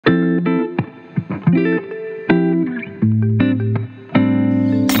And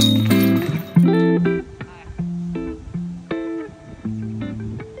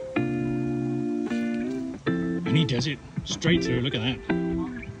he does it straight through, look at that.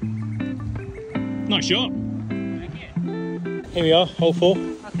 Nice shot. Here we are, hole 4.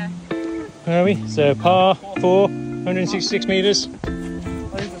 Okay. Where are we? So par 4, 166 metres.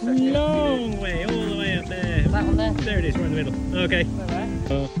 Long way, all the way up there. Is that one there? There it is, right in the middle. Okay.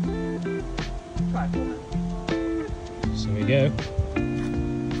 So we go.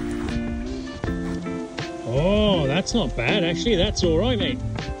 Oh, that's not bad actually, that's alright mate.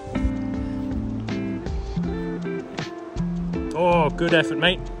 Oh, good effort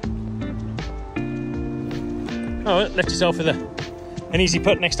mate. Oh, left yourself with an easy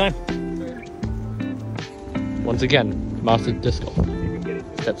putt next time. Once again, master disc golf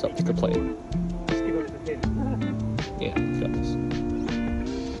steps up to the plate. Yeah, got this.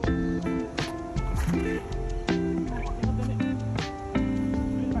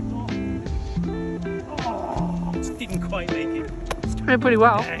 Didn't quite make it. It's doing pretty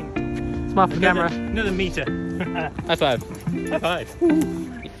well. Dang. Smart for the camera. Another meter. High five. High five.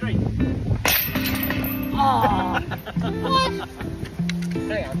 3. Oh. What?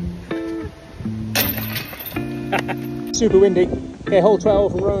 Hang on. Super windy. Okay, hole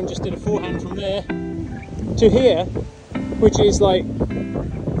 12 and Rohan just did a forehand from there to here, which is like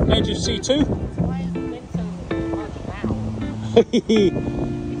edge of C2. Why is the wind so much now?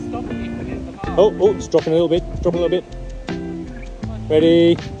 It's stopping me from hitting the ball. Oh, it's dropping a little bit. It's dropping a little bit.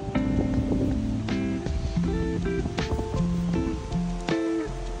 Ready.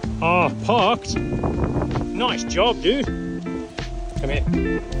 Ah, parked. Nice job, dude. Come here.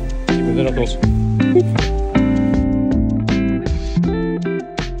 Keep with the knuckles.